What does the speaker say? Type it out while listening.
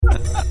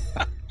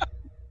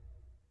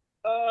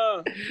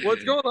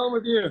What's going on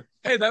with you?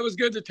 Hey, that was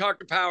good to talk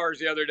to Powers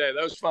the other day.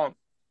 That was fun.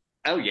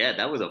 Oh yeah,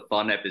 that was a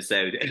fun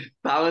episode.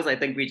 Powers, I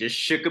think we just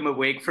shook him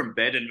awake from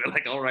bed and we're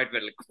like, all right,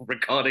 we're like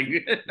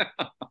recording.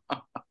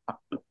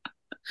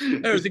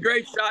 It was a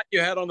great shot you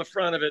had on the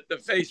front of it, the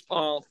face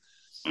palm.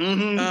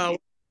 hmm Uh,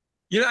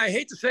 I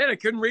hate to say it, I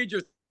couldn't read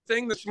your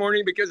thing this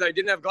morning because I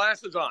didn't have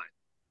glasses on.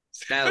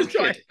 Oh So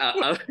shit.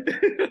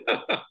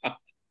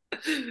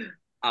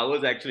 I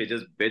was actually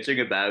just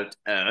bitching about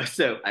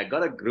so I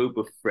got a group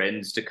of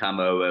friends to come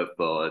over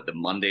for the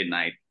Monday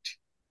night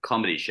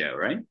comedy show,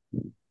 right?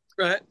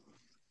 right?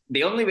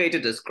 The only way to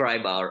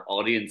describe our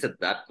audience at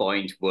that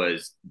point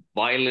was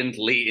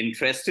violently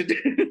interested.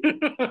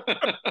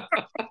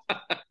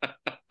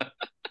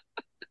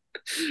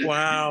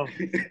 Wow.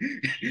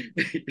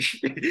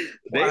 They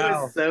were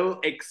Wow. so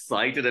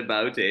excited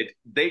about it.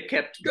 They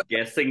kept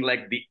guessing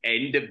like the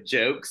end of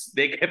jokes.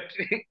 They kept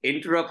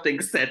interrupting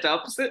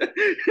setups.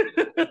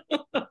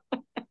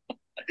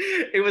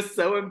 It was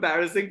so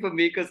embarrassing for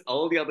me because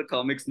all the other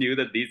comics knew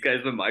that these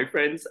guys were my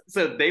friends.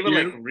 So they were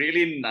like You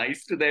really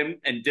nice to them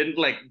and didn't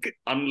like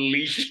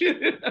unleash.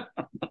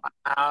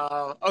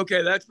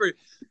 okay, that's pretty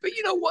but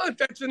you know what?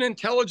 That's an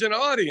intelligent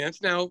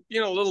audience. Now,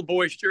 a little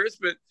boisterous,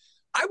 but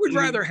I would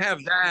rather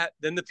have that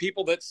than the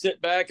people that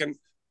sit back and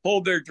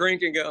hold their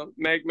drink and go,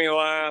 make me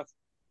laugh.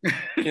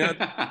 You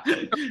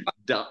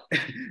know,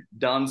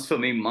 Dance for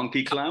me,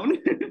 monkey clown.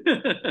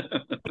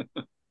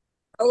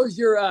 how was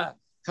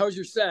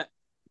your set?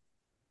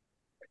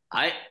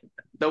 I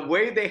the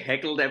way they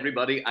heckled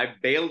everybody, I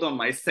bailed on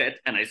my set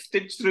and I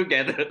stitched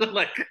together.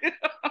 Like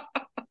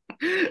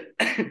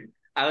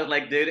I was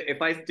like, dude,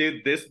 if I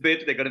do this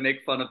bit, they're gonna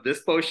make fun of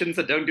this portion,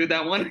 so don't do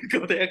that one.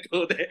 Go there,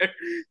 go there.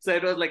 So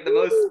it was like the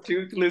most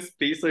toothless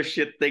piece of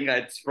shit thing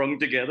I'd sprung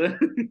together.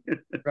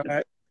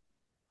 Right.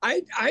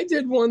 I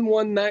did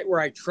one night where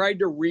I tried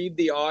to read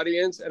the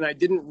audience and I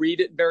didn't read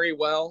it very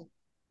well.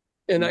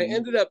 And I Mhm.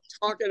 ended up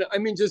talking, I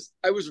mean, just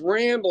I was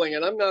rambling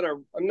and I'm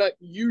not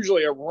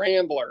usually a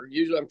rambler.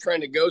 Usually I'm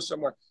trying to go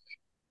somewhere.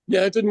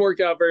 Yeah, it didn't work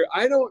out very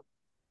I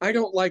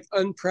don't like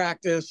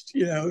unpracticed,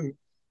 Yeah,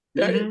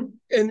 Mhm.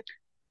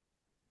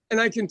 and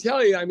I can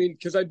tell you, I mean,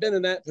 because I've been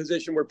in that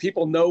position where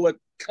people know what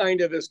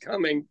kind of is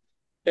coming,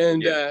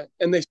 Yeah.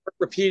 and they start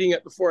repeating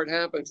it before it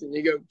happens, and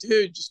you go,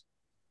 dude, just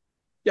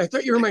yeah, I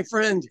thought you were my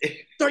friend. I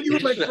thought you were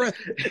my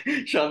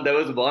friend. Sean, there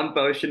was one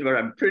portion where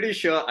I'm pretty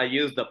sure I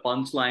used the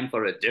punchline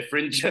for a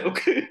different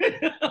joke.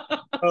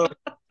 Oh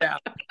yeah,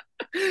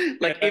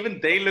 Like yeah. even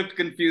they looked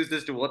confused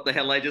as to what the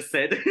hell I just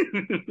said.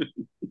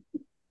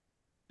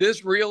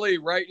 This really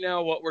right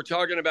now, what we're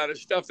talking about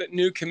is stuff that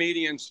new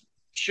comedians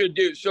should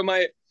do. So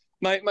my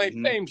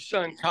Mhm. famed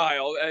son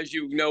Kyle, as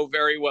you know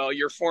very well,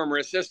 your former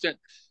assistant,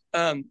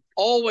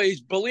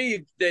 always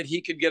believed that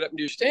he could get up and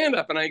do stand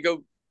up, and I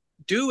go,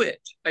 do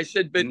it. I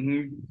said, but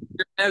Mhm.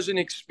 as an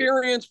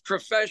experienced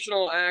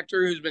professional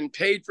actor who's been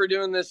paid for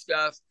doing this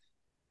stuff,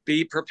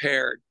 be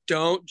prepared.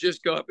 Don't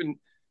just go up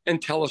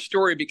and tell a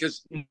story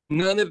because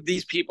none of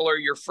these people are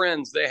your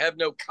friends. They have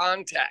no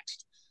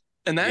context.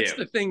 And that's Yeah.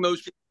 the thing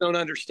most people don't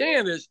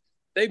understand is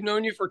they've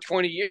known you for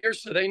 20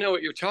 years, so they know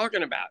what you're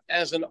talking about.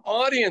 As an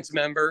audience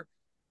member,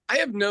 I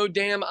have no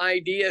damn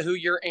idea who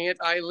your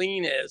Aunt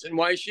Eileen is and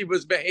why she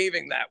was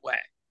behaving that way.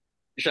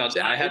 Sean,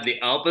 So I had the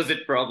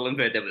opposite problem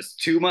where there was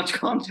too much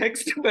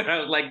context where I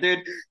was like,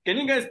 dude, can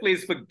you guys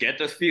please forget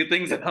a few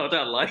things about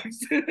our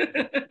lives?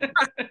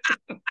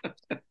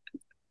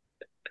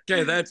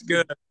 okay, that's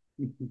good.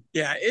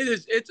 Yeah, it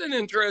is. It's an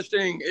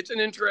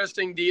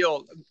interesting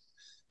deal.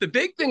 The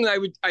big thing that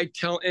I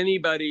tell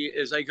anybody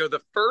is I go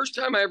the first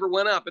time I ever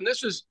went up, and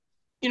this is,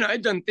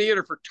 I'd done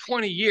theater for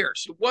 20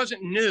 years. So it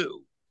wasn't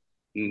new,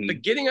 but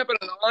Mhm. getting up in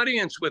an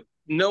audience with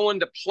no one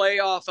to play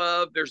off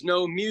of, there's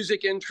no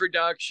music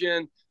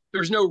introduction,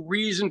 there's no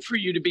reason for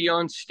you to be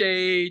on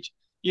stage,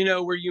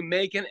 where you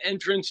make an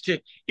entrance to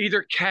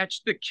either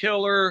catch the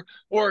killer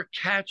or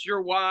catch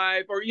your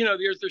wife, or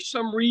there's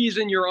some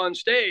reason you're on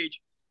stage.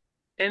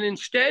 And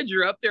instead,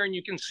 you're up there and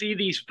you can see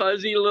these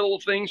fuzzy little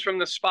things from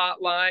the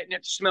spotlight, and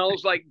it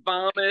smells like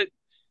vomit,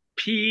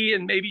 pee,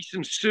 and maybe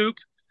some soup.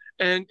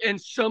 And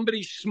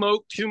somebody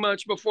smoked too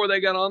much before they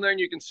got on there, and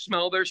you can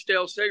smell their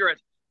stale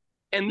cigarettes.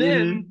 And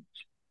then Mhm.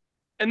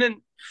 and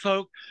then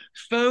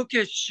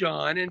focus,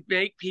 Sean, and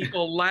make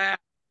people laugh.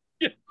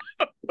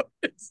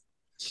 it's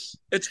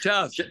it's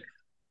tough.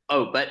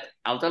 Oh, but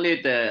I'll tell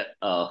you, the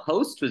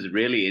host was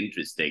really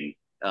interesting.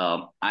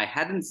 I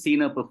hadn't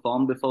seen her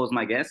perform before, was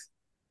my guess.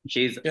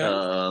 She's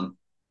Yeah.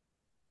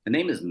 her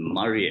name is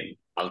Mariam.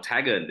 I'll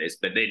tag her in this,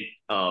 but then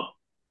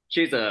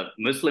she's a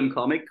Muslim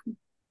comic, Oh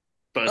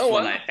first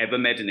one I wow. ever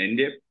met in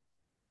India.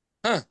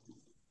 Huh.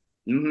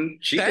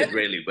 She That did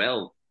really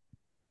well.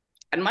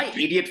 And my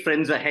idiot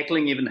friends were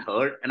heckling even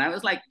her. And I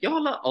was like,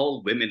 y'all are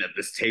all women at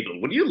this table.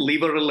 Would you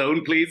leave her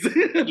alone, please?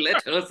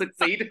 Let her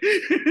succeed.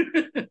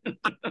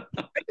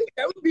 I think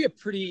that would be a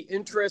pretty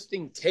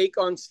interesting take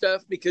on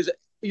stuff because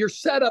your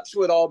setups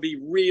would all be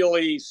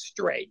really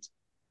straight.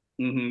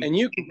 hmm And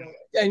you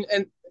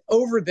and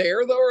over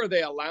there, though, are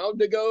they allowed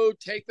to go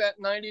take that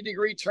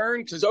 90-degree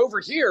turn? Because over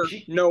here,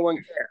 no one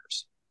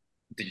cares.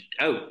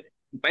 Oh,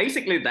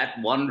 basically that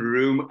one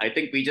room, I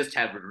think we just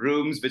have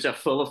rooms which are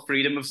full of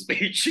freedom of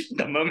speech.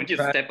 The moment you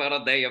step out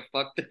of there, you're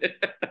fucked.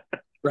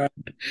 Right.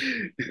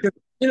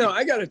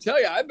 I got to tell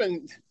you,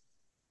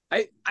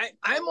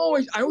 I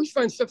always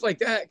find stuff like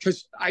that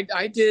because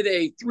I did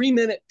a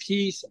 3-minute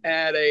piece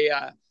at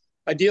a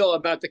deal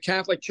about the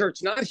Catholic Church,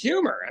 not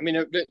humor. I mean,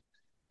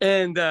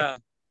 and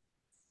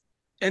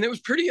it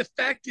was pretty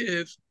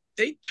effective.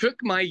 They took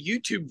my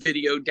YouTube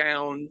video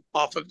down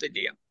off of the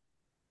deal.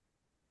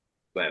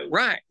 Wow.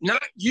 Right.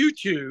 Not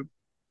YouTube.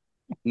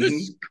 The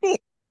school,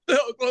 the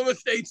Oklahoma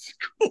State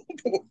School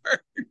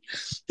Board.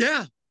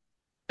 Yeah.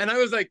 And I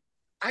was like,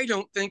 I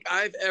don't think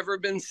I've ever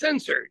been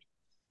censored.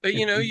 But,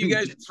 you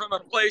guys are from a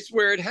place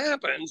where it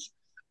happens.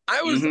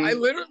 I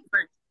literally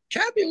like,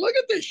 Kathy, look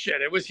at this shit.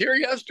 It was here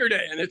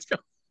yesterday and it's gone.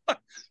 But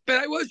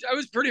I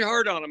was pretty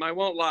hard on him. I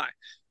won't lie.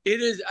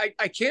 It is.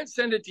 I can't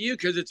send it to you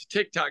because it's a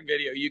TikTok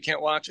video. You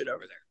can't watch it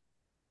over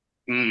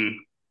there.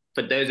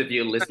 For those of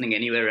you listening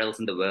anywhere else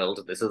in the world,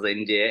 this is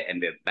India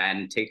and we've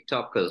banned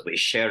TikTok because we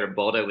share a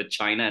border with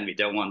China and we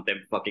don't want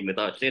them fucking with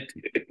our shit.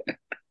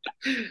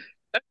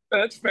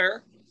 That's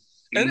fair.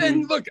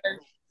 And look,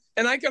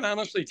 and I can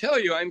honestly tell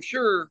you, I'm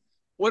sure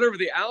whatever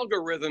the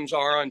algorithms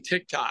are on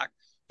TikTok,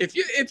 if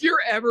you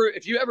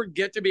ever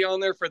get to be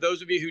on there, for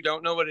those of you who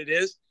don't know what it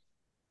is,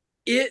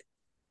 it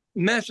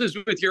messes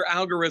with your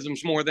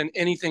algorithms more than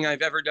anything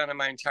I've ever done in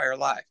my entire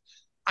life.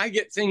 I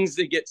get things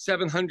that get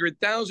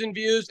 700,000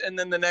 views and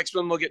then the next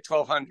one will get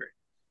 1,200.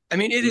 I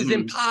mean, it is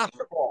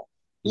impossible,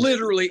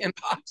 literally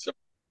impossible.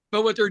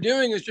 But what they're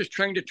doing is just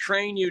trying to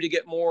train you to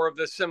get more of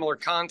the similar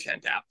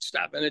content out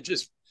stuff. And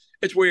it's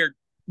weird,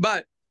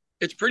 but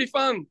it's pretty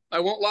fun.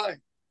 I won't lie.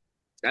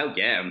 Oh,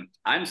 yeah.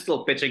 I'm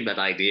still pitching that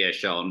idea,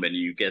 Sean, when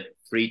you get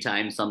free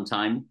time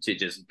sometime to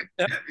just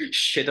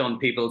shit on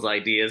people's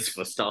ideas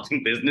for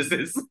starting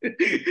businesses.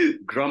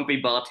 Grumpy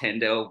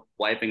bartender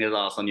wiping his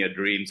ass on your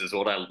dreams is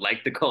what I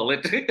like to call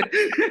it.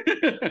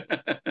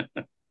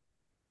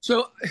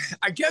 So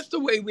I guess the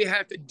way we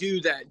have to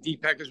do that,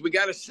 Deepak, is we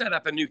got to set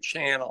up a new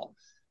channel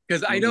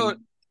because I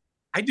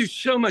do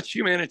so much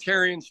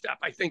humanitarian stuff.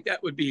 I think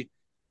that would be,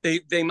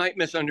 they might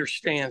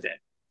misunderstand it.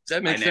 Does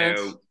that make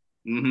sense?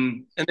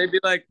 And they'd be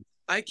like,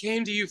 I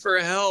came to you for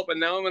help and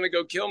now I'm going to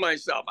go kill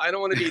myself. I don't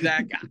want to be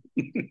that guy.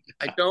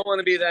 I don't want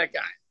to be that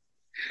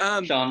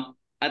guy. Sean,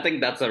 I think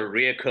that's a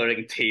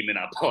reoccurring theme in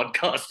our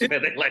podcast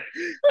where they're like,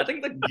 I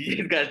think that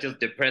these guys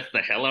just depressed the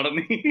hell out of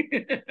me.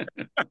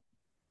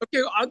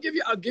 Okay, I'll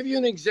give you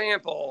an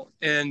example.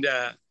 And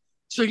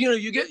so,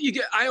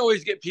 I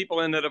always get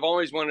people in that have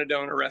always wanted to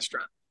own a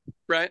restaurant,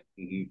 right?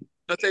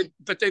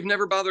 But they've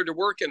never bothered to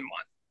work in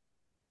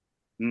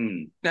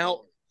one.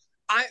 Now,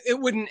 it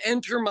wouldn't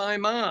enter my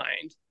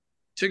mind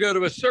to go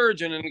to a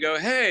surgeon and go,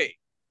 hey,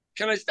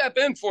 can I step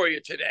in for you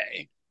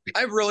today?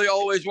 I've really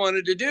always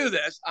wanted to do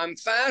this. I'm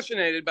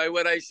fascinated by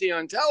what I see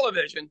on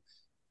television.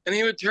 And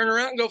he would turn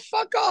around and go,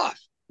 fuck off.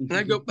 And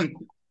I go,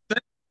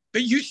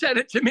 but you said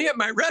it to me at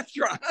my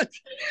restaurant.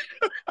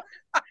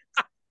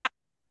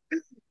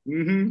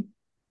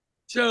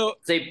 So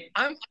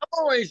I'm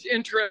always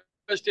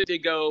interested to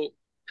go,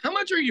 how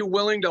much are you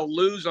willing to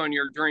lose on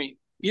your dream?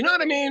 You know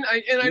what I mean?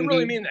 I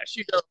really mean this.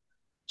 You go,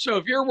 so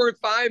if you're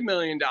worth $5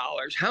 million,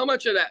 how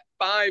much of that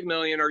 $5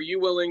 million are you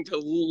willing to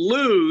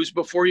lose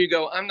before you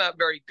go, I'm not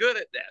very good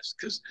at this?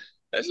 Because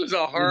this is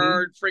a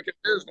hard freaking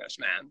business,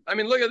 man. I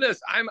mean, look at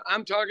this.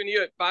 I'm talking to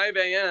you at 5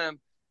 a.m.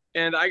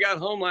 and I got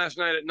home last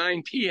night at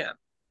 9 p.m.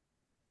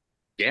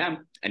 Yeah,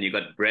 and you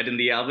got bread in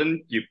the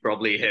oven. You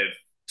probably have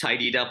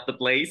tidied up the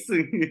place.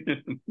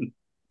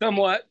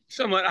 Somewhat.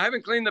 I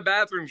haven't cleaned the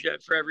bathrooms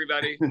yet for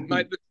everybody.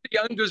 The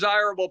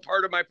undesirable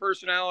part of my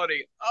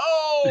personality.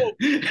 Oh,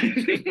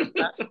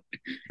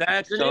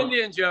 that's an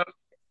Indian joke.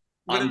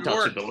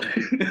 Untouchable.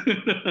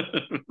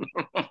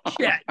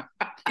 Shit.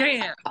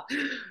 Damn.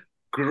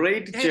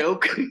 Great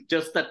joke.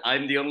 Just that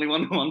I'm the only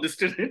one who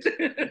understood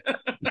it.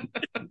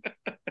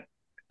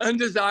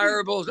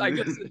 Undesirables. I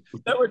guess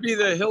that would be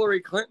the Hillary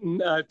Clinton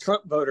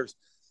Trump voters.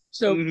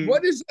 So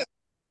what is that?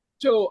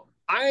 So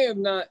I have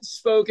not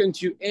spoken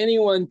to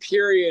anyone,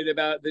 period,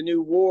 about the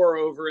new war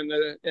over in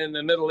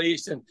the Middle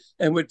East,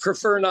 and would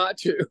prefer not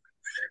to.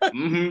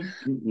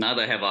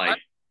 Neither have I.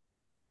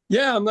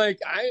 Yeah, I'm like,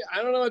 I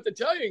don't know what to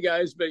tell you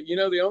guys, but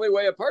the only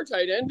way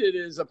apartheid ended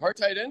is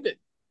apartheid ended.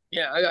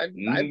 Yeah,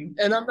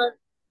 and I'm not,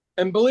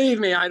 and believe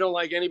me, I don't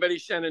like anybody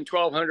sending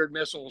 1,200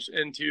 missiles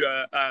into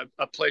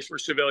a place where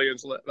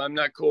civilians live. I'm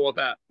not cool with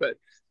that. But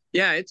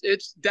yeah,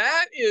 it's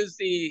that is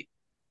the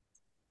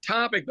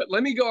topic, but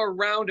let me go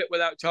around it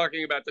without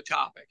talking about the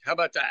topic. How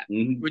about that?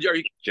 Are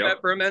you sure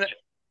that for a minute?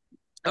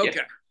 Okay.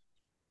 Yeah.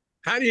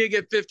 How do you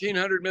get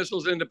 1,500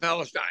 missiles into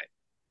Palestine?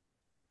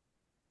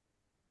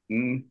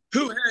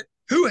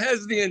 Who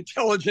has the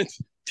intelligence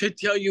to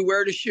tell you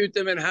where to shoot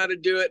them and how to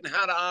do it and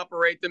how to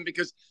operate them?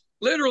 Because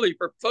literally,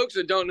 for folks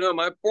that don't know,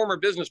 my former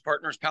business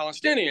partner is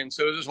Palestinian,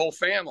 so is his whole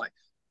family.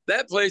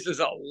 that place is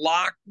a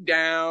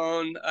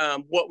lockdown,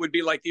 what would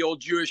be like the old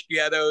Jewish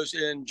ghettos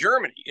in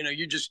Germany.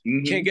 You just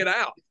can't get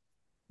out.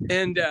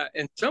 And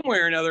some way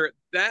or another,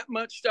 that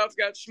much stuff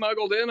got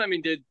smuggled in. I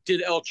mean,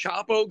 did El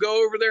Chapo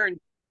go over there and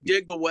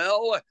dig the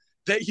well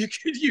that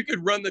you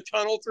could run the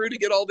tunnel through to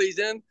get all these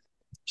in?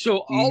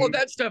 So all of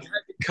that stuff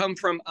had to come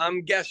from,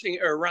 I'm guessing,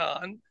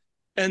 Iran.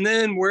 And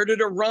then where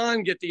did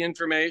Iran get the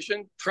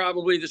information?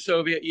 Probably the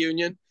Soviet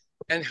Union.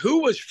 And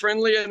who was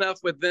friendly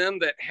enough with them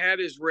that had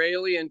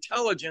Israeli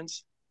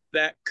intelligence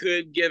that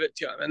could give it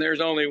to them? And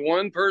there's only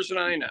one person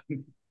I know.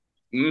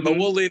 But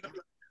we'll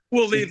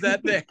leave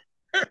that there.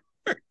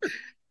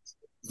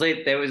 So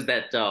there was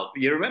that.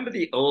 You remember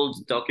the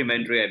old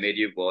documentary I made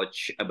you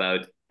watch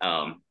about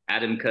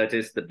Adam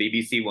Curtis, the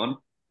BBC one?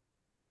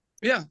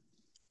 Yeah.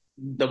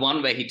 The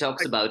one where he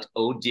talks about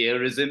oh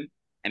dearism,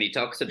 and he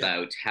talks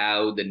about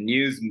how the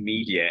news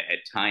media at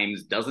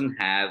times doesn't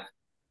have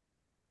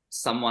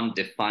someone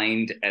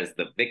defined as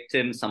the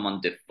victim, someone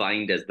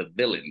defined as the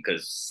villain,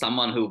 because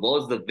someone who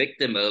was the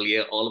victim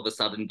earlier all of a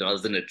sudden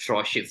does an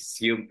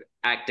atrocious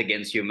act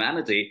against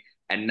humanity,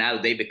 and now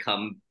they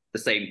become the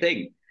same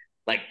thing.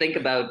 Like, think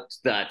about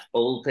that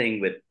old thing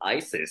with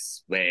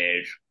ISIS,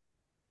 where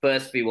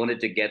first we wanted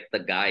to get the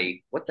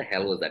guy, what the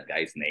hell was that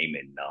guy's name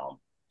in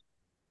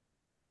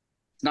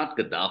it's not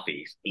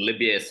Gaddafi,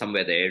 Libya is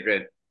somewhere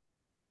there.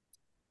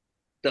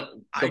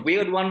 The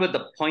weird one with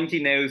the pointy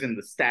nose and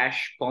the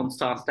stash, porn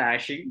star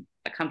stashy.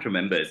 I can't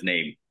remember his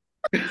name.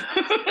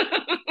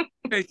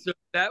 Okay, so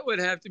that would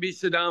have to be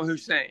Saddam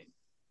Hussein.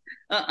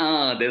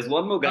 There's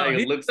one more guy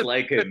who looks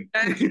like him.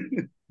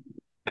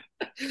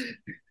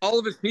 All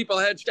of his people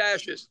had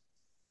stashes.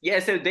 Yeah,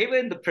 so they were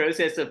in the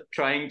process of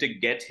trying to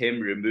get him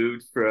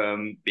removed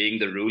from being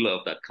the ruler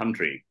of that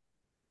country.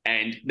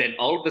 And then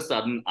all of a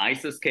sudden,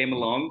 ISIS came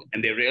along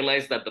and they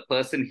realized that the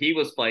person he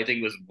was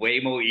fighting was way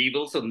more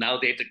evil. So now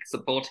they had to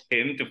support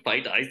him to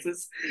fight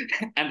ISIS.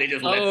 And they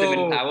just left him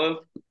in power.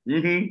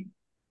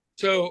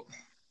 So,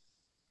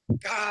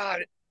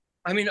 God,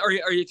 I mean, are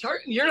you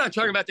talking? You're not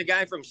talking about the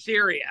guy from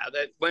Syria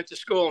that went to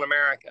school in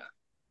America.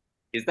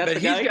 Is that the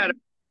guy?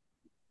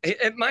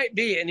 It might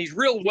be. And he's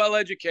real well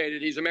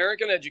educated. He's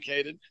American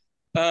educated.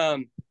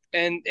 And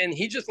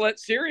he just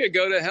let Syria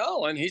go to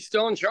hell and he's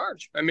still in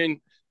charge. I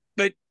mean,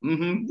 but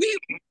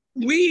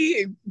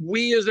we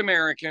as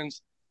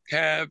Americans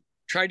have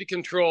tried to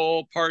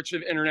control parts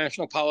of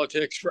international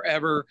politics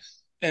forever,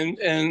 and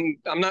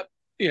I'm not,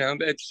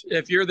 it's,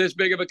 if you're this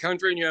big of a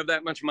country and you have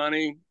that much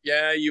money,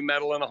 you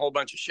meddle in a whole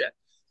bunch of shit.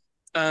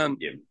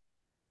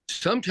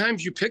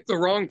 Sometimes you pick the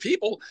wrong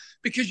people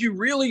because you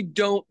really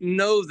don't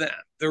know them.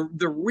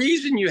 The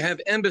reason you have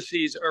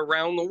embassies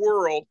around the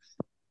world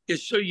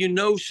is so you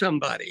know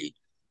somebody.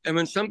 And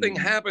when something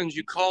happens,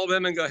 you call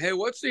them and go, hey,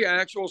 what's the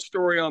actual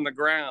story on the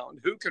ground?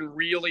 Who can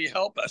really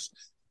help us?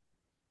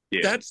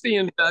 That's the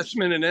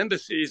investment in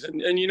embassies.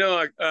 And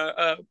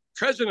a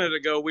president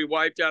ago, we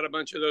wiped out a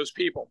bunch of those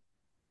people.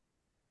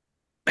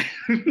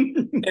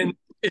 And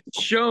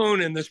it's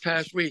shown in this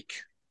past week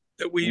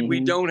that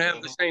we don't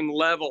have the same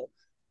level.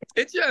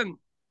 It's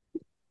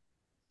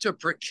a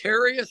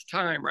precarious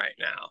time right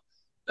now.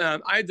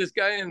 I had this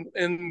guy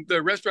in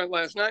the restaurant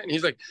last night, and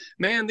he's like,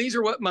 man, these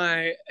are what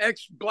my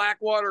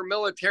ex-Blackwater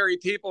military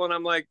people. And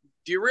I'm like,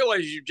 do you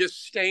realize you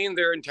just stained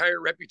their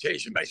entire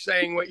reputation by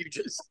saying what you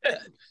just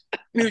said? And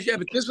he goes, yeah,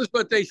 but this is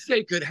what they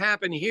say could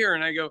happen here.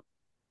 And I go,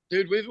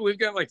 dude, we've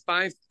got like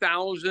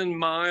 5,000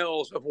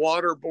 miles of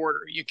water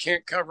border. You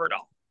can't cover it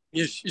all.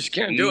 You just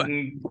can't do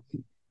it.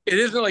 It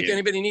isn't like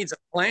anybody needs a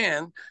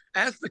plan.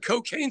 Ask the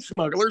cocaine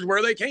smugglers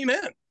where they came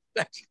in.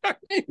 That's what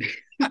I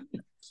mean.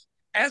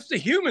 Ask the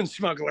human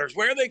smugglers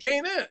where they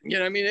came in.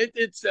 I mean,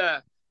 it's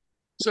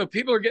so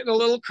people are getting a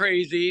little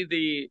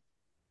crazy.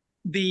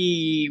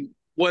 The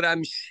what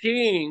I'm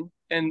seeing,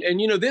 and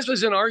this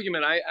was an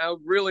argument I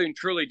really and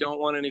truly don't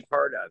want any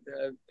part of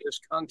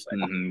this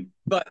conflict.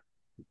 But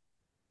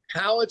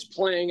how it's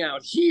playing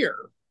out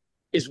here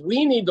is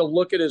we need to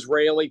look at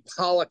Israeli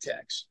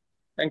politics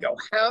and go,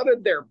 how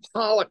did their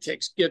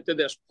politics get to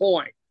this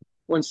point?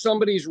 When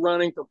somebody's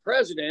running for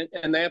president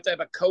and they have to have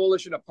a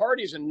coalition of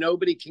parties and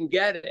nobody can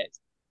get it.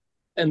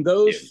 And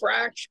those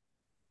fractions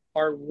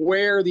are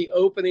where the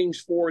openings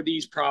for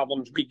these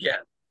problems begin.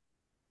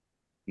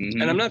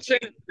 And I'm not saying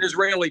it's an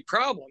Israeli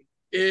problem.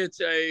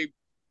 It's a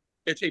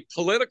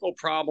political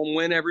problem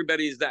when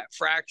everybody's that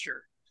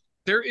fractured.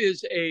 There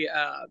is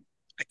I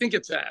think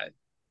it's a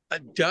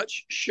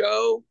Dutch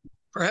show,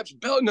 perhaps,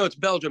 it's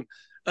Belgium.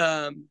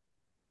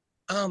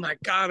 Oh my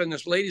God, and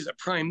this lady's a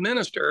prime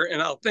minister,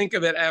 and I'll think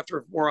of it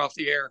after we're off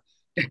the air.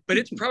 But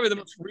it's probably the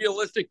most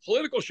realistic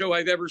political show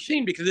I've ever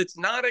seen because it's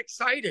not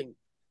exciting.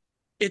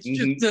 It's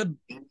just the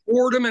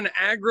boredom and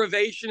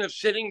aggravation of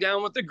sitting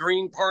down with the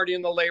Green Party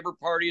and the Labor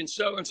Party and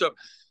so,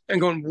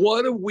 and going,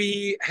 what do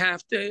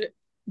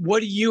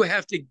you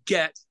have to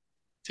get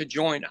to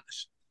join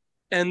us?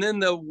 And then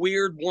the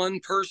weird one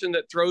person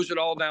that throws it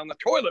all down the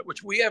toilet,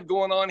 which we have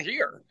going on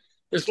here.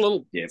 This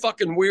little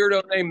fucking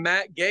weirdo named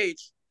Matt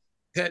Gaetz.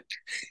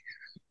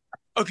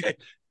 Okay,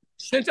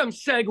 Since I'm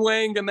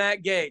segueing to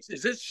Matt Gaetz,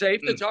 is it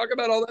safe to talk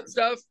about all that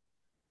stuff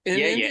in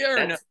India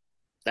or no?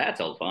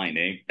 That's all fine,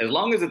 eh? As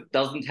long as it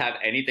doesn't have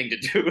anything to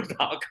do with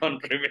our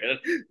country,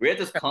 we're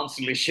just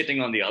constantly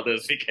shitting on the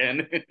others we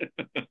can.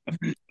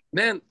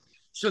 Man,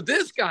 so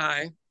this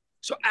guy,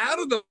 so out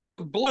of the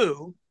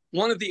blue,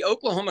 one of the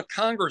Oklahoma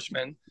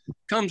congressmen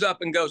comes up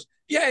and goes,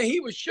 yeah, he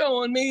was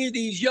showing me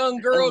these young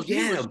girls.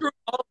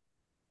 Oh,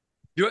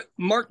 yeah.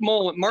 Mark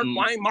Mullen, Mark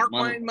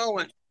Wayne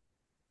Mullen.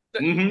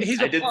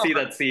 I did see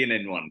that scene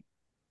in one.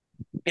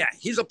 Yeah,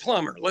 he's a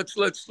plumber. Let's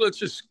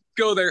just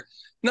go there.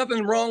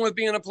 Nothing wrong with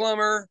being a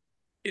plumber.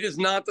 It is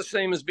not the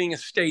same as being a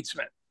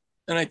statesman.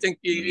 And I think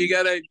you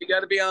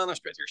gotta be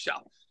honest with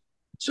yourself.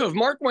 So if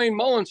Mark Wayne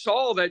Mullen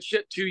saw that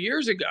shit 2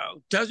 years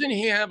ago, doesn't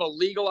he have a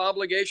legal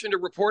obligation to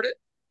report it?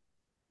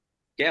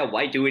 Yeah,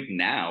 why do it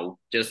now?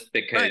 Just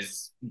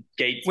because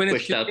Gaetz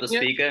pushed out the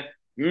speaker?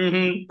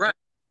 Right.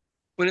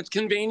 When it's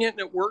convenient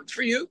and it worked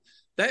for you,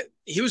 that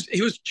he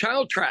was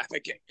child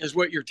trafficking is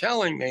what you're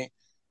telling me,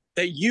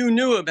 that you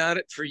knew about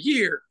it for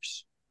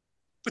years.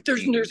 But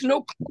there's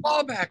no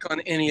clawback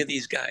on any of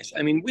these guys.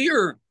 I mean, we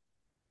are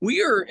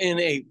in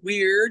a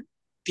weird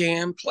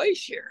damn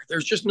place here.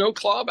 There's just no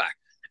clawback.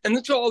 And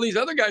that's all these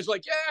other guys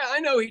like, yeah, I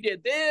know he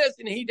did this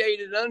and he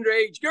dated an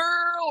underage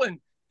girl.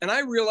 And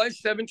I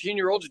realized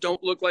 17-year-olds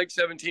don't look like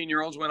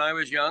 17-year-olds when I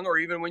was young or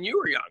even when you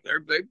were young.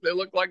 They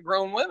look like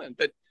grown women.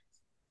 But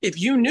if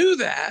you knew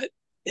that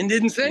and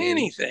didn't say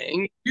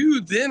anything,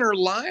 you then are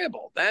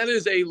liable. That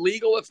is a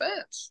legal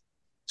offense.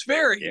 It's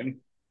very,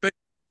 but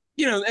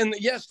and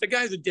yes, the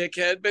guy's a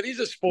dickhead, but he's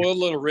a spoiled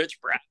little rich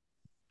brat.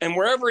 And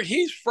wherever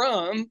he's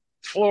from,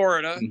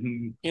 Florida,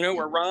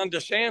 where Ron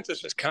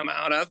DeSantis has come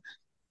out of,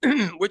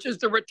 which is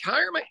the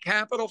retirement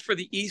capital for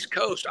the East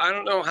Coast. I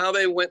don't know how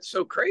they went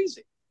so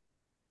crazy.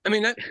 I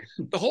mean,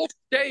 the whole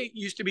state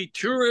used to be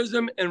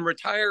tourism and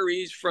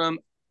retirees from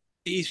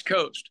the East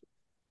Coast.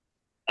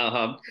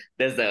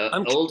 There's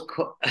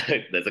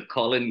there's a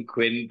Colin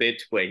Quinn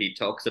bit where he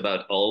talks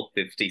about all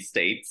 50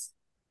 states.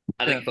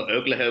 I think for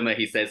Oklahoma,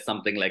 he says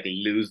something like,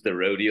 lose the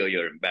rodeo,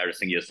 you're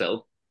embarrassing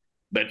yourself.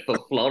 But for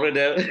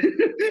Florida,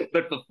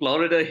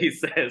 he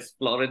says,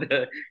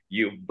 Florida,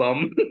 you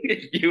bum.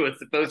 You were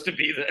supposed to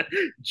be the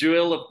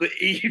jewel of the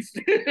East.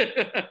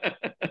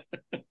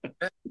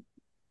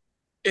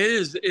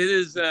 It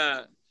is,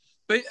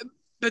 but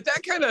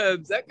that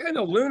kind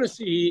of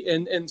lunacy,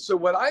 and so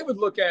what I would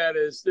look at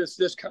is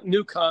this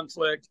new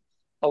conflict,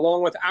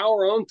 along with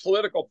our own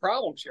political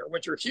problems here,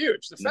 which are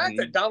huge. The fact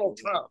that Donald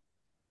Trump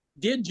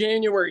did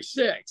January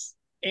 6th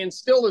and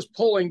still is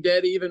pulling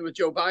dead even with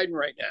Joe Biden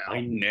right now.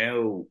 I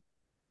know.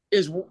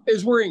 Is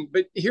worrying.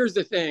 But here's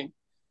the thing.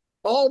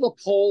 All the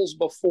polls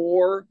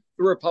before,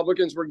 the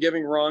Republicans were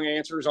giving wrong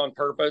answers on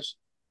purpose.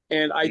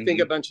 And I think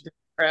a bunch of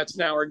Democrats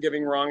now are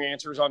giving wrong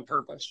answers on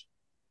purpose.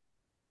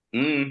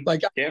 And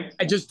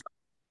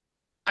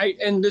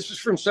this is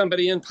from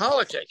somebody in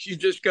politics. You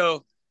just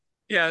go,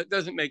 yeah, it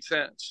doesn't make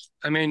sense.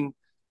 I mean,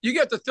 you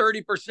get the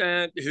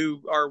 30%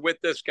 who are with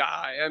this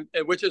guy, and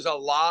which is a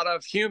lot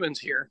of humans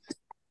here.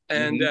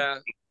 And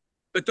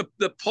but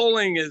the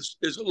polling is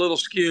a little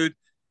skewed.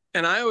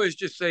 And I always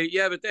just say,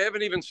 yeah, but they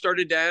haven't even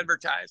started to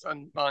advertise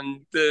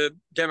on the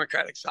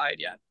Democratic side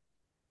yet.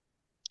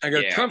 I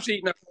go, Trump's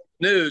eating up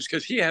news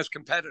because he has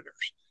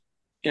competitors.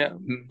 Yeah,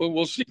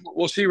 we'll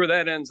see where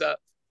that ends up.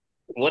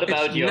 What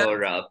about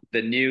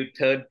the new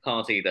third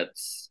party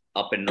that's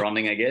up and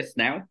running, I guess,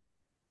 now?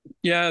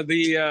 Yeah,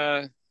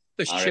 the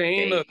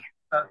shame of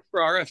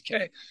for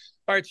RFK.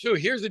 All right, so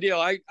here's the deal.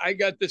 I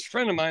got this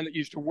friend of mine that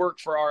used to work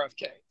for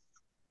RFK.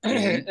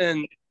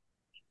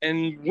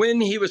 And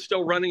when he was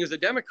still running as a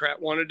Democrat,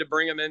 wanted to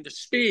bring him in to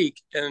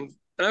speak. And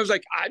I was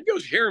like, I'd go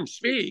hear him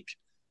speak,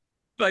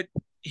 but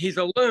he's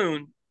a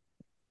loon.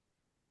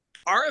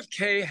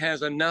 RFK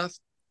has enough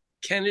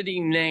Kennedy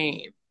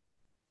name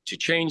to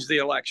change the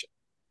election.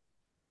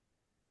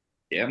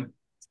 Yeah.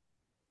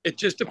 It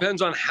just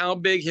depends on how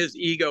big his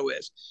ego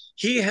is.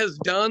 He has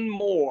done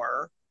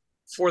more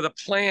for the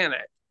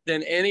planet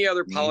than any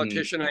other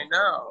politician I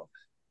know.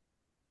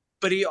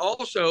 But he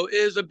also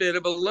is a bit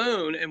of a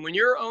loon. And when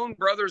your own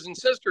brothers and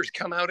sisters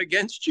come out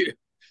against you,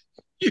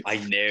 I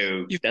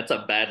know. That's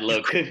a bad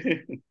look.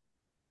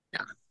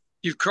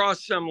 You've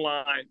crossed some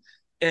line.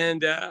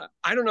 And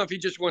I don't know if he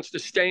just wants to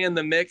stay in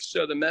the mix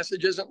so the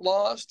message isn't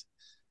lost.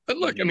 But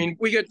look, I mean,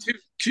 we got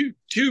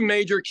two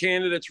major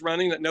candidates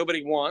running that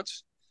nobody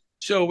wants.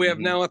 So we have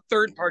now a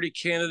third party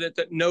candidate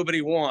that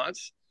nobody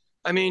wants.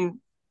 I mean,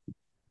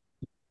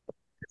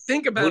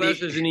 think about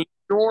us as an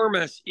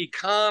enormous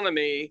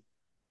economy,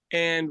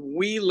 and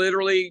we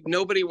literally,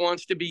 nobody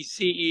wants to be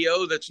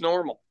CEO that's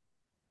normal.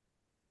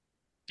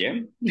 Yeah.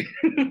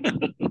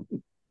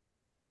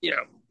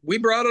 We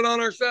brought it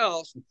on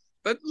ourselves.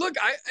 But look,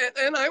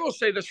 I will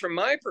say this from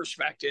my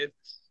perspective,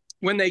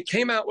 when they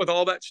came out with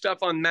all that stuff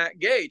on Matt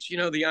Gaetz,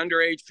 the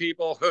underage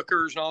people,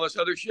 hookers and all this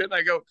other shit, and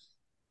I go,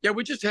 yeah,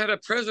 we just had a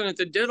president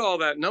that did all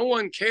that. No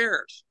one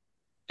cares.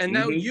 And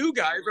now you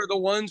guys are the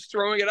ones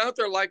throwing it out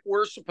there like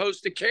we're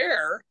supposed to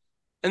care.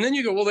 And then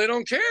you go, well, they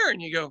don't care.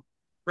 And you go,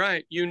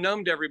 right, you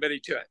numbed everybody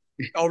to it.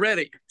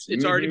 already.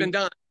 It's already been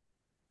done.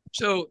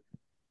 So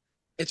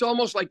it's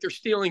almost like they're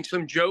stealing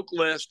some joke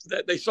list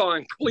that they saw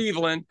in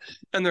Cleveland,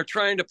 and they're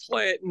trying to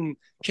play it in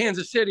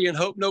Kansas City and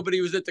hope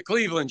nobody was at the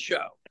Cleveland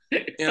show.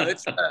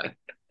 It's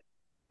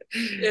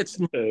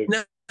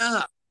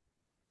nah.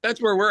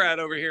 That's where we're at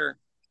over here.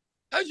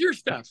 How's your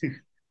stuff?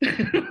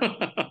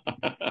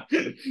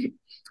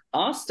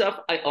 Our stuff,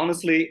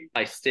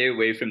 I stay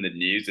away from the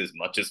news as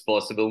much as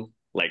possible.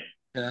 Like,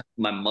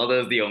 my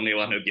mother's the only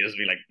one who gives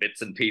me like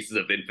bits and pieces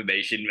of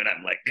information when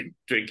I'm like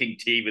drinking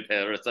tea with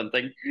her or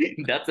something.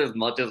 That's as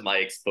much as my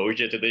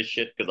exposure to this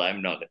shit, because I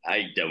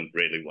don't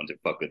really want to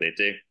fuck with it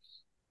too.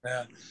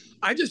 Yeah.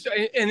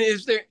 And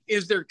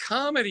is there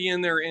comedy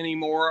in there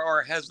anymore,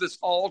 or has this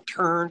all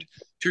turned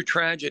to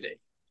tragedy?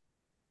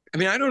 I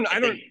mean, I don't,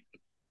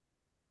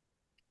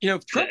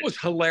 Trump was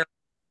hilarious.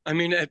 I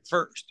mean, at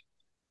first,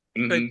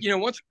 but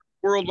once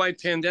worldwide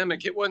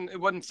pandemic, it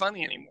wasn't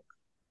funny anymore.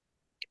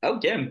 Oh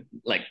yeah,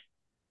 like,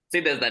 see,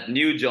 there's that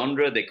new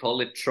genre, they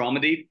call it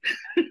traumedy.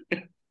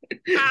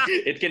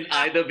 It can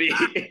either be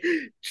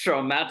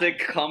traumatic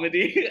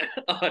comedy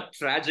or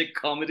tragic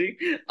comedy.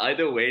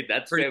 Either way,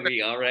 that's where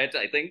we are at,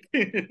 I think.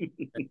 Hey,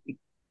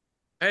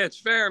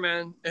 it's fair,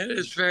 man. It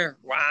is fair.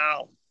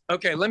 Wow.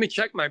 Okay, let me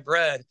check my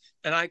bread,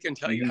 and I can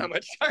tell you how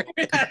much time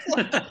we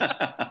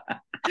have.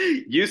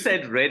 You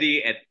said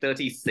ready at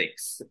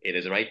 36. It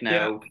is right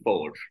now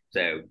 4.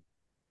 So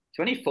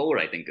 24,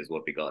 I think, is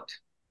what we got.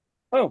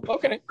 Oh,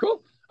 okay,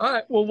 cool. All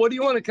right. Well, what do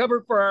you want to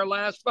cover for our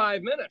last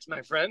 5 minutes,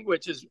 my friend?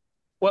 Which is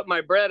what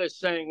my bread is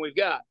saying we've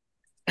got.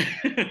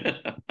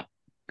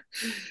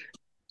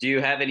 Do you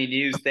have any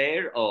news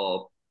there,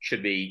 or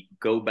should we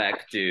go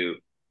back to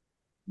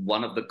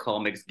one of the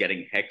comics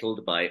getting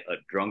heckled by a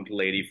drunk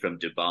lady from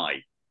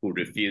Dubai who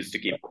refused to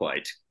keep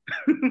quiet?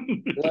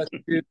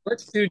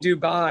 Let's do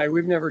Dubai.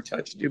 We've never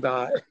touched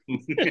Dubai.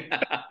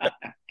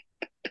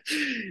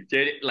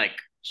 Dude, like,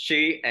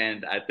 she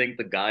and I think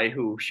the guy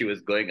who she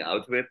was going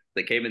out with,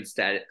 they came and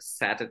sat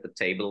at the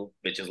table,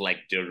 which is like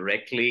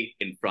directly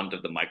in front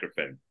of the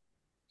microphone,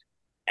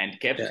 and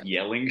kept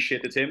yelling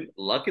shit at him.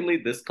 Luckily,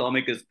 this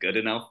comic is good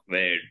enough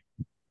where,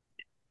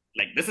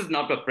 like, this is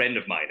not a friend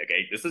of mine,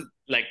 okay? This is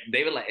like,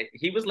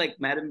 he was like,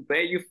 "Madam, where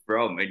are you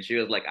from?" And she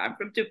was like, "I'm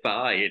from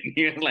Dubai." And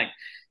he was like,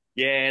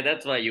 "Yeah,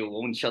 that's why you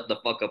won't shut the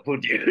fuck up,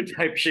 would you?"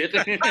 type shit.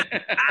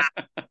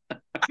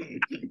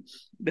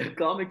 The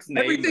comic's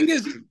name. Everything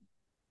is.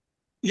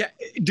 Yeah,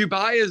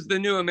 Dubai is the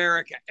new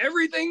America.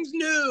 Everything's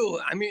new.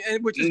 I mean,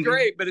 which is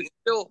great, but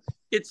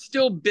it's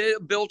still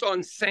built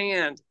on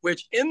sand,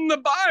 which in the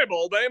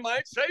Bible they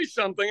might say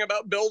something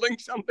about building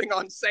something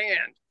on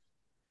sand.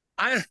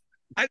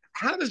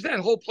 How does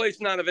that whole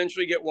place not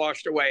eventually get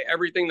washed away?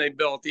 Everything they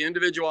built, the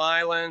individual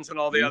islands and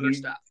all the other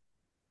stuff.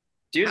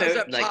 Do you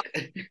know,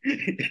 like,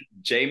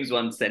 James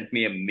once sent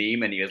me a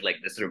meme and he was like,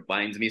 "This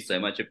reminds me so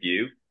much of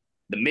you."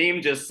 The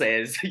meme just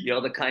says, "You're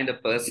the kind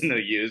of person who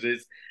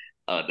uses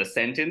the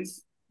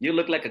sentence, 'You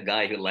look like a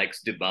guy who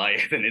likes Dubai,'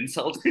 as an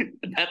insult."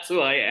 That's who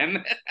I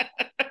am.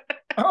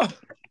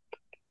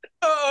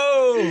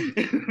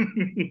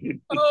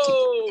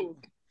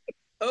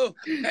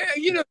 Hey,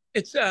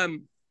 it's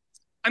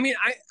I mean,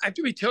 I have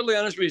to be totally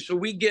honest with you. So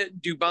we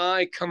get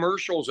Dubai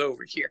commercials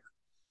over here,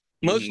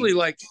 mostly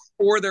like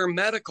for their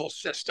medical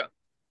system.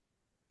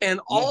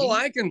 And all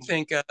I can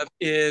think of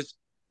is,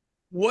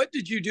 what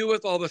did you do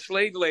with all the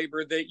slave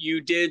labor that you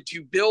did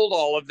to build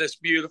all of this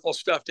beautiful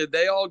stuff? Did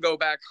they all go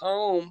back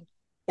home,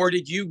 or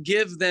did you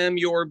give them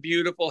your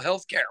beautiful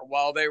healthcare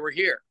while they were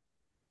here?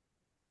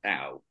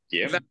 Oh,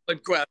 yeah.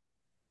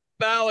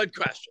 Valid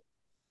question.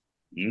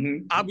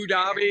 Abu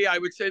Dhabi, I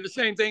would say the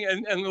same thing.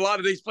 And a lot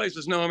of these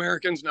places, no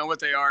Americans know what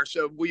they are.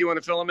 So will you want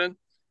to fill them in?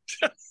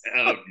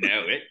 Oh,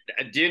 no.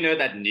 Do you know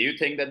that new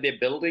thing that they're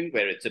building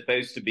where it's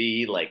supposed to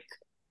be like,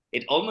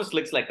 it almost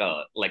looks like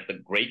the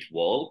Great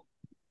Wall?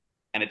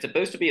 And it's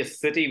supposed to be a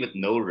city with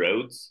no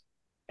roads,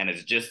 and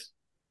it's just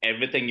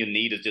everything you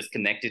need is just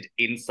connected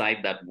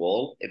inside that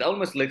wall. It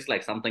almost looks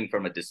like something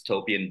from a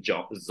dystopian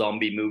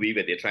zombie movie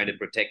where they're trying to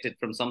protect it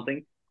from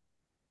something.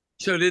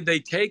 So did they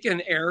take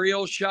an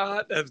aerial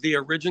shot of the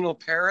original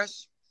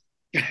Paris?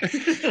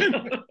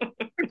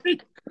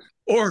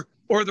 or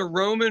the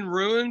Roman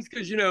ruins?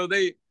 Because,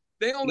 they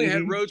only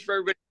had roads for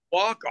everybody to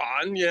walk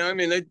on. I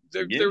mean,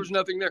 there was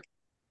nothing there.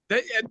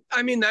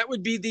 That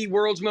would be the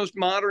world's most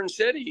modern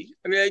city.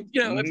 I mean,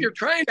 if you're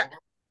trying to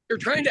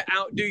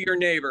outdo your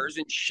neighbors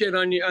and shit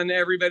on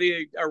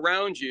everybody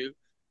around you.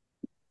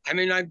 I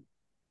mean, I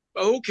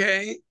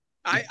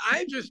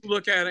just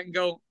look at it and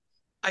go,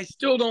 I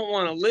still don't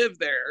want to live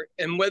there.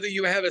 And whether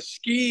you have a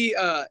ski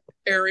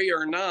area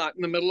or not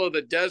in the middle of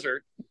the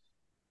desert,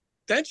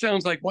 that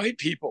sounds like white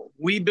people.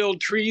 We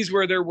build trees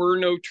where there were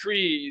no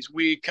trees.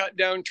 We cut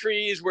down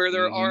trees where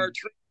there are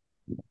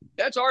trees.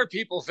 That's our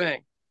people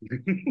thing.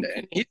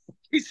 And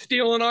he's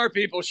stealing our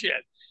people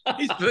shit.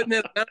 He's putting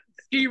in a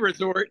ski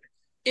resort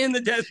in the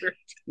desert.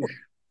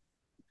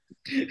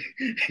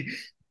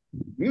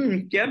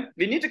 Yeah,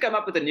 we need to come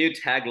up with a new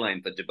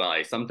tagline for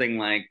Dubai. Something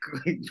like,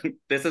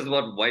 "This is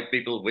what white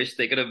people wish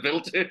they could have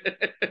built."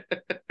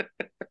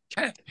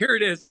 Here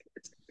it is.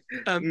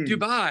 Mm.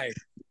 Dubai.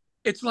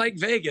 It's like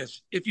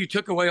Vegas if you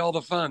took away all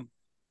the fun.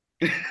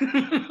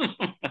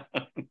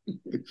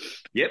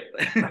 Yep.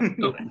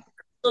 So,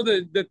 so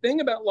the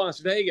thing about Las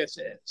Vegas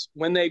is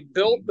when they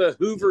built the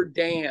Hoover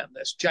Dam,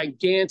 this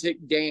gigantic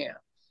dam,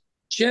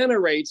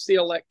 generates the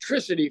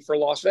electricity for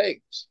Las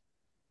Vegas.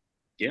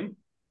 Yeah.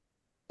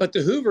 But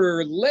the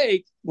Hoover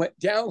Lake went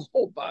down a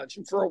whole bunch.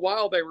 And for a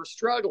while, they were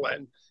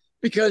struggling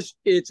because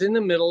it's in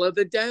the middle of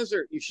the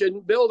desert. You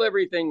shouldn't build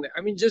everything there.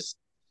 I mean, just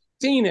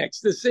Phoenix,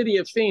 the city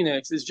of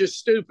Phoenix, is just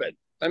stupid.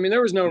 I mean,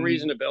 there was no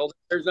reason to build it.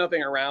 There's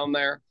nothing around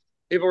there.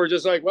 People were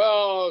just like,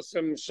 well,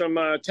 some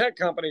tech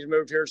companies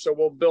moved here, so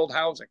we'll build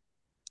housing.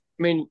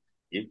 I mean,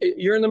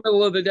 you're in the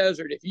middle of the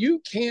desert. If you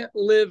can't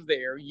live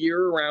there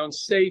year round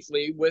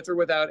safely with or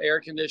without air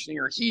conditioning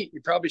or heat,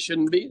 you probably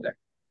shouldn't be there.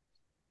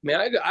 I mean,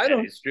 I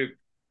don't. That is true.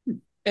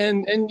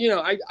 And you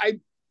know,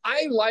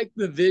 I like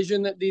the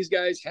vision that these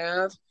guys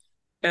have,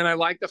 and I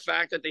like the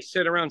fact that they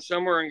sit around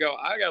somewhere and go,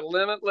 I got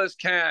limitless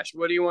cash.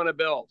 What do you want to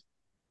build?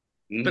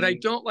 But I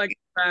don't like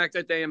the fact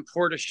that they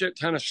import a shit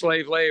ton of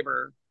slave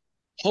labor.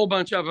 A whole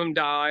bunch of them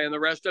die, and the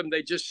rest of them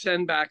they just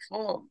send back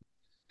home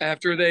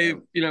after they,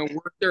 you know,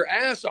 worked their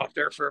ass off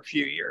there for a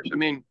few years. I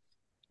mean,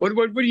 what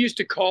do you used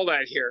to call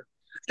that here?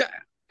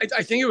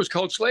 I think it was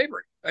called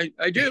slavery.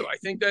 I do. I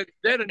think that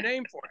they had a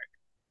name for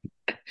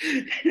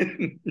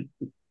it.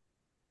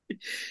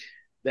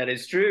 That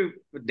is true.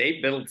 They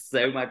build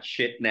so much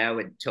shit now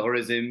in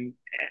tourism.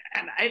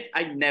 And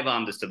I never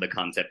understood the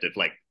concept of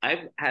like,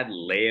 I've had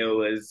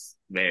layovers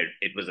where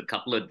it was a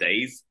couple of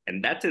days,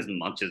 and that's as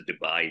much as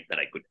Dubai that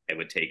I could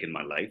ever take in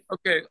my life.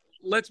 Okay,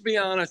 let's be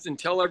honest and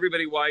tell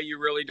everybody why you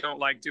really don't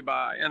like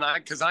Dubai. And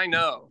because I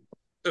know.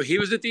 So he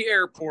was at the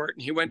airport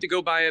and he went to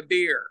go buy a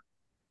beer.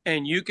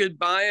 And you could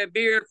buy a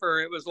beer for,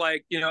 it was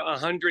like, you know,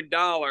 $100.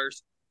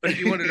 But if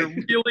you wanted a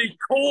really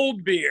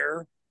cold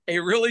beer, a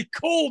really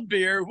cold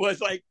beer was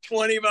like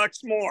 $20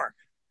 more.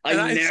 And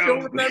I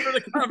still remember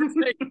the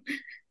conversation.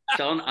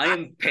 Sean, I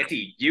am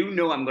petty. You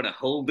know I'm going to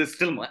hold this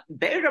till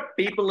there are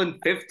people in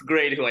 5th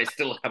grade who I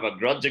still have a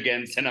grudge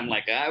against, and I'm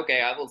like,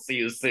 okay, I will see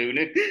you soon.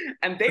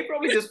 And they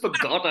probably just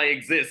forgot I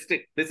exist.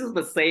 This is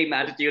the same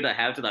attitude I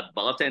have to that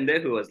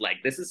bartender who was like,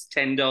 this is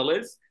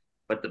 $10,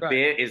 but the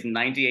beer is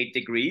 98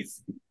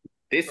 degrees.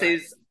 This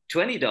is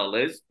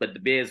 $20, but the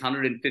beer is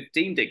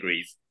 115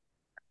 degrees.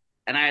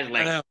 And I was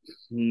like,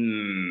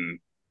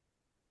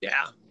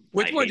 yeah.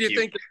 Which one do you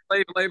think the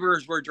slave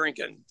laborers were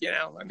drinking? You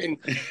know, I mean,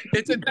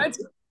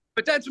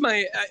 that's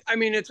my, I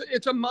mean,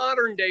 it's a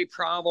modern day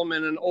problem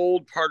in an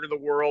old part of the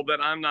world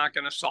that I'm not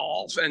going to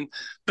solve.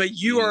 But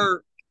you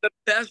are the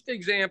best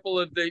example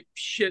of the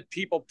shit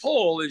people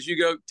pull as you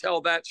go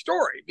tell that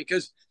story,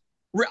 because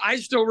I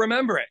still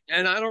remember it.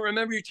 And I don't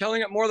remember you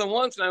telling it more than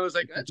once. And I was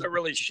like, that's a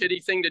really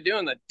shitty thing to do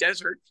in the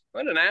desert.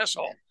 What an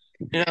asshole.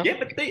 You know? Yeah,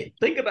 but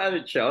think about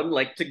it, Sean.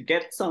 Like, to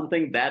get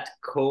something that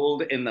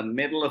cold in the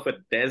middle of a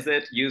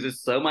desert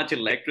uses so much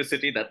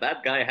electricity that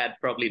guy had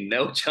probably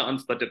no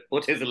chance but to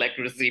put his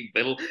electricity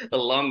bill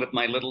along with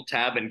my little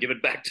tab and give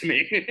it back to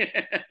me.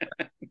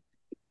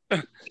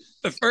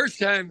 The first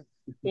time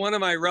one of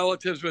my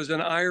relatives was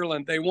in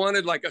Ireland, they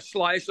wanted like a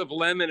slice of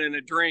lemon in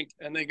a drink.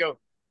 And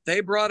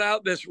they brought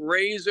out this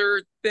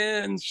razor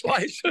thin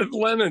slice of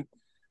lemon.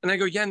 And I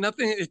go, yeah,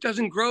 nothing, it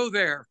doesn't grow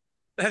there.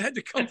 That had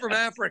to come from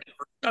Africa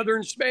or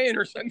southern Spain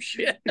or some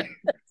shit.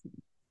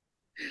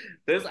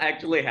 This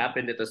actually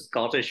happened at a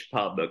Scottish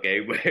pub,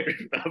 okay, where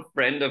a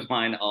friend of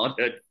mine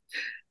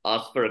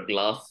asked for a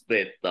glass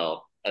with a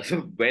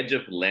wedge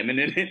of lemon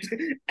in it,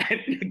 and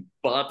the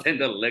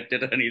bartender looked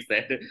at her and he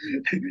said,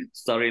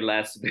 sorry,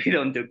 lass, we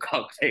don't do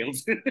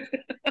cocktails.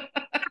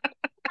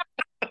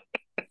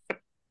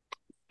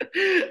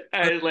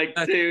 I was like,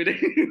 dude.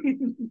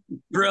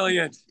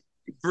 Brilliant.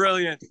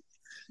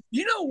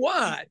 You know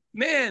what,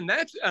 man?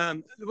 That's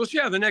we'll see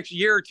how the next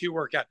year or two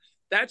work out.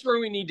 That's where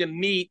we need to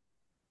meet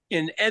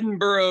in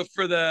Edinburgh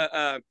for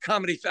the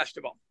comedy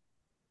festival.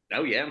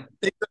 Oh yeah,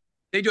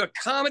 they do a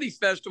comedy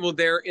festival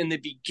there in the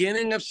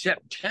beginning of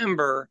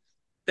September.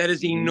 That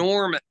is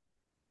enormous,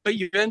 but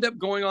you end up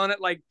going on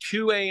at like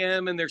 2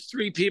 a.m. and there's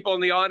 3 people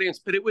in the audience.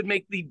 But it would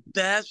make the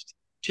best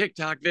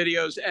TikTok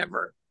videos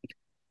ever.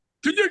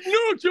 Did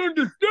you not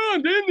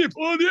understand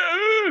anybody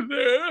out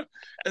there?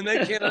 And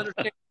they can't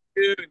understand,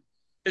 dude.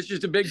 It's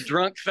just a big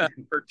drunk fest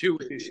for 2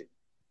 weeks.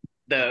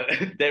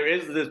 There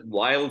is this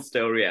wild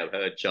story I've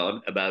heard,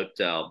 John, about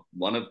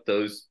one of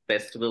those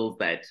festivals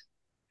that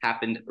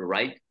happened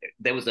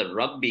there was a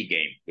rugby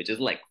game, which is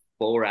like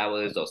 4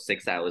 hours or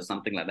 6 hours,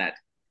 something like that.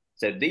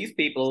 So these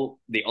people,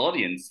 the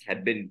audience,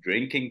 had been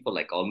drinking for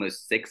like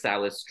almost 6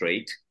 hours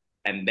straight.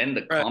 And then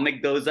the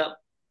comic goes up.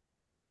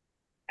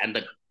 And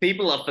the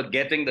people are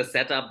forgetting the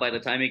setup by the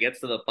time he gets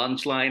to the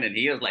punchline. And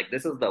he was like,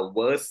 this is the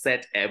worst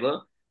set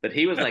ever. But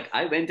he was like,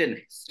 I went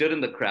and stood in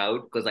the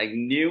crowd because I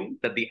knew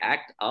that the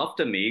act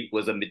after me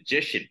was a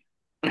magician.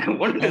 And I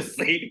wanted to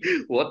see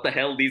what the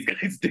hell these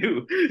guys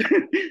do.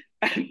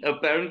 And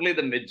apparently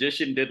the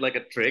magician did like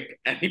a trick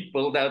and he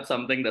pulled out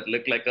something that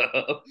looked like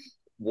a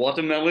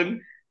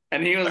watermelon.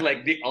 And he was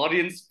like, the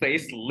audience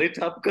face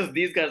lit up because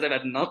these guys have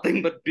had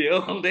nothing but beer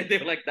all day. They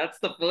were like, that's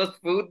the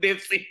first food they've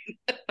seen.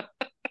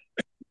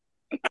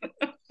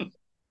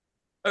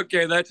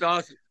 Okay, that's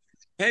awesome.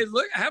 Hey,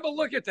 look, have a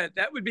look at that.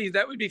 That would be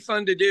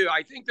fun to do.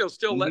 I think they'll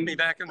still let me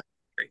back in the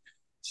country.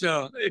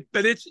 So,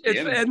 but it's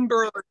Yeah.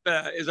 Edinburgh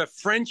is a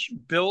French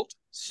built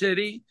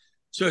city,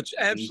 so it's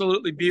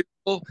absolutely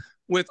beautiful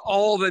with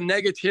all the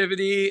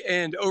negativity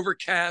and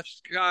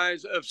overcast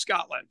skies of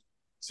Scotland.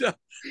 So,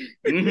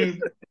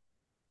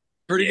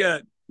 pretty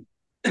good.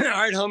 All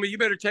right, homie, you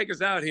better take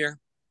us out here.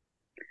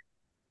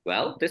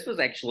 Well, this was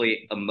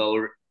actually a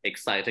more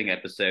exciting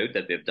episode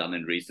that we've done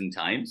in recent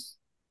times.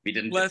 We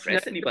didn't Less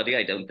depress anybody,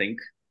 I don't think.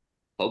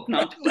 Hope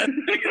not.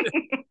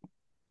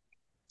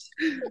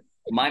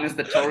 Minus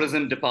the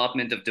tourism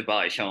department of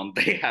Dubai, Sean.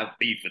 They have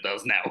beef with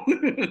us now.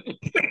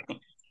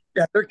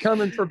 Yeah, they're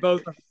coming for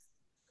both of us.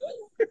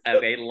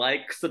 Okay,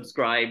 like,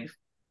 subscribe,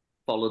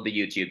 follow the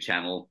YouTube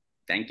channel.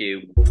 Thank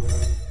you.